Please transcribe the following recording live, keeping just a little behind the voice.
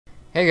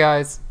Hey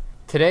guys!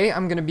 Today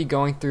I'm going to be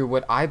going through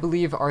what I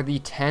believe are the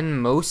 10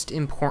 most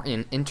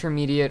important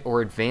intermediate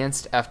or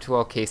advanced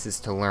F2L cases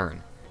to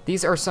learn.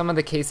 These are some of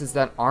the cases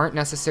that aren't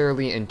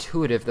necessarily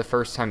intuitive the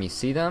first time you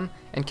see them,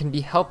 and can be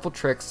helpful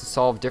tricks to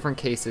solve different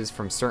cases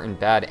from certain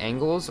bad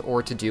angles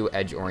or to do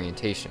edge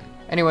orientation.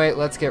 Anyway,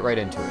 let's get right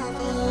into it.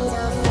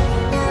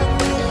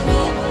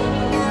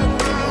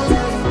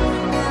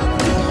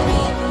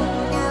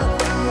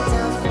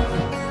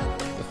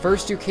 The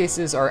first two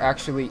cases are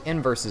actually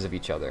inverses of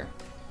each other.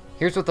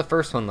 Here's what the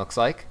first one looks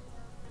like.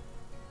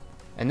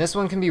 And this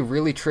one can be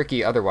really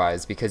tricky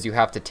otherwise because you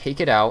have to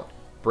take it out,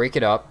 break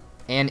it up,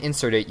 and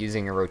insert it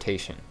using a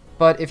rotation.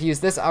 But if you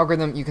use this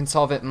algorithm, you can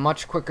solve it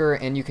much quicker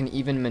and you can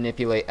even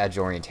manipulate edge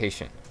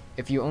orientation.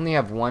 If you only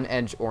have one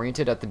edge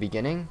oriented at the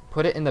beginning,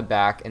 put it in the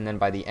back and then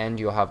by the end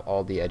you'll have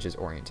all the edges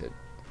oriented.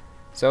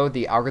 So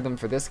the algorithm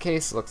for this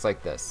case looks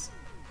like this.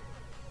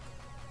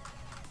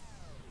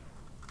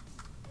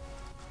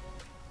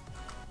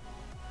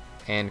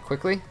 And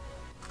quickly,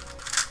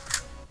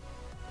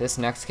 this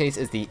next case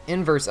is the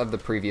inverse of the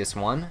previous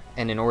one,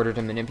 and in order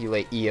to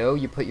manipulate EO,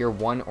 you put your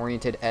one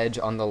oriented edge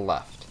on the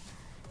left.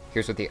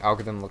 Here's what the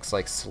algorithm looks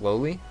like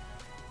slowly.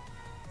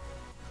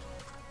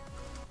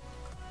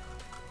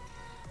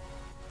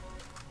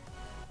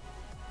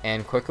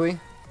 And quickly.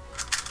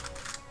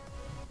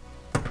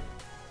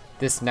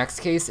 This next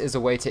case is a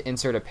way to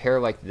insert a pair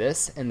like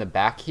this in the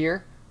back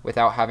here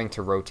without having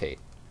to rotate.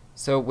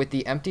 So with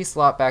the empty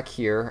slot back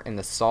here and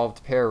the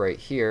solved pair right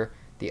here,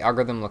 the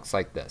algorithm looks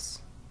like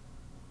this.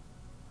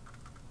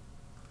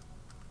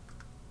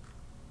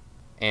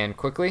 And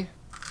quickly,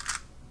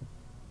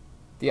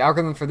 the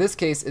algorithm for this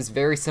case is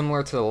very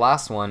similar to the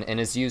last one and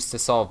is used to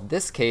solve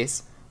this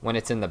case when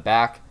it's in the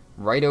back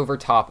right over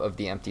top of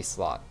the empty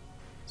slot.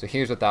 So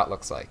here's what that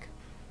looks like.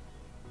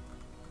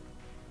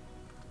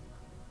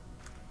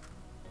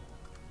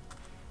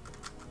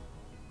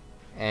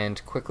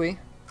 And quickly,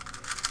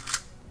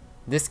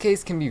 this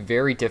case can be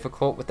very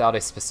difficult without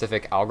a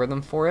specific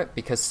algorithm for it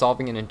because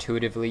solving it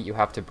intuitively you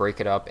have to break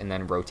it up and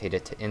then rotate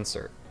it to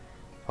insert.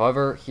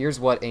 However, here's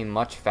what a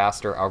much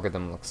faster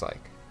algorithm looks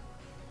like.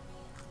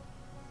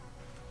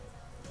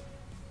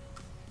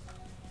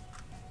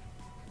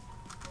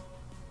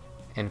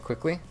 And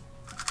quickly,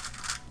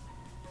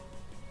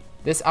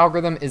 this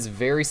algorithm is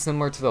very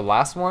similar to the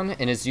last one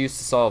and is used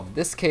to solve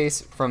this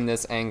case from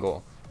this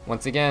angle.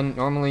 Once again,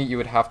 normally you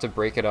would have to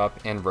break it up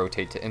and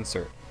rotate to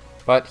insert.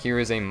 But here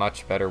is a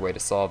much better way to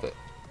solve it.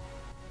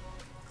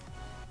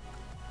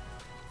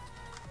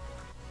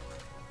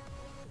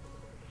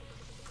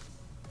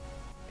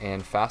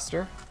 And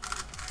faster.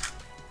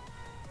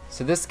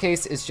 So this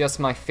case is just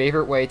my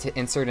favorite way to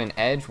insert an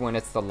edge when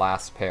it's the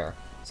last pair.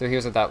 So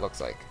here's what that looks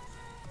like.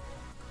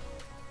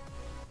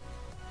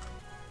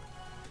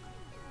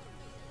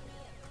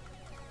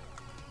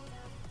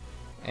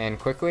 And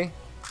quickly.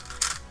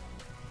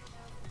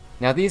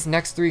 Now these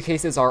next three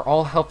cases are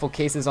all helpful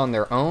cases on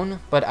their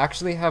own, but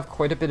actually have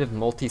quite a bit of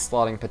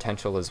multi-slotting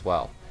potential as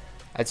well.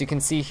 As you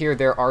can see here,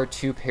 there are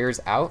two pairs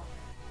out,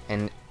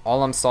 and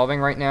all I'm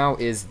solving right now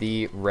is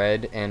the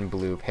red and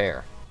blue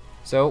pair.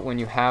 So when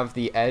you have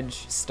the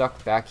edge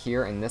stuck back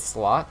here in this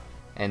slot,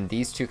 and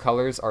these two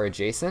colors are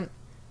adjacent,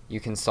 you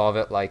can solve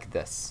it like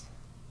this.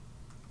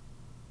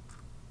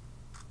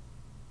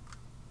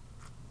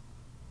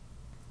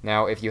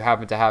 Now, if you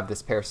happen to have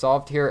this pair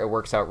solved here, it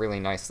works out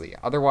really nicely.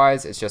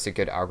 Otherwise, it's just a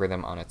good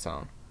algorithm on its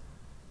own.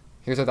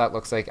 Here's what that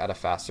looks like at a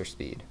faster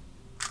speed.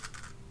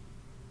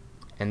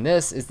 And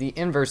this is the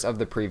inverse of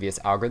the previous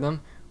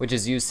algorithm, which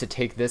is used to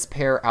take this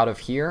pair out of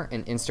here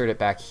and insert it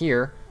back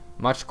here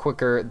much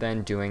quicker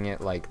than doing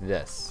it like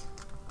this.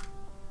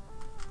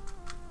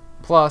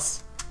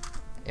 Plus,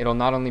 it'll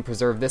not only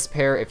preserve this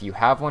pair if you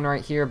have one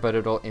right here, but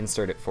it'll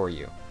insert it for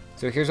you.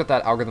 So here's what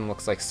that algorithm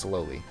looks like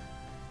slowly.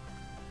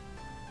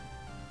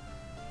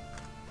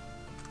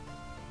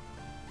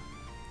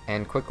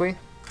 And quickly.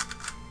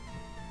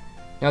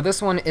 Now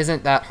this one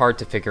isn't that hard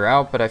to figure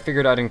out, but I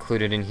figured I'd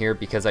include it in here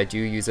because I do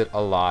use it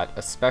a lot,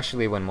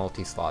 especially when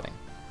multi-slotting.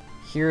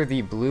 Here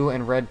the blue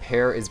and red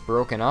pair is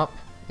broken up,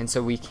 and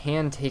so we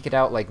can take it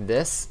out like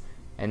this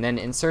and then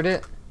insert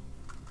it,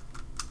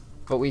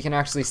 but we can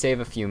actually save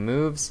a few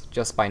moves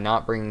just by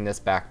not bringing this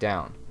back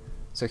down.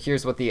 So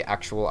here's what the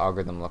actual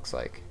algorithm looks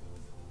like.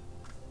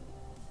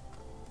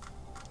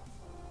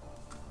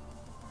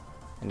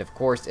 And of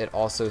course, it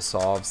also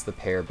solves the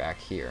pair back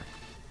here.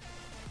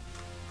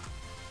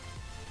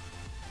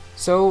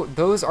 So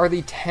those are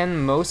the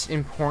 10 most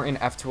important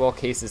F2L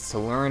cases to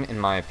learn in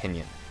my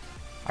opinion.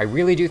 I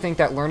really do think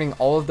that learning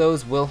all of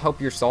those will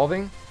help your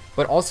solving,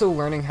 but also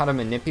learning how to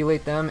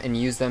manipulate them and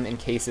use them in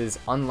cases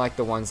unlike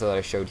the ones that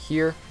I showed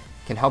here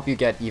can help you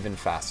get even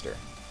faster.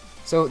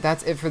 So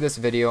that's it for this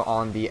video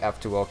on the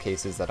F2L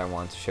cases that I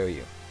wanted to show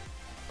you.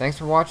 Thanks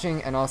for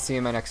watching, and I'll see you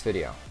in my next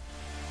video.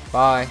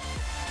 Bye!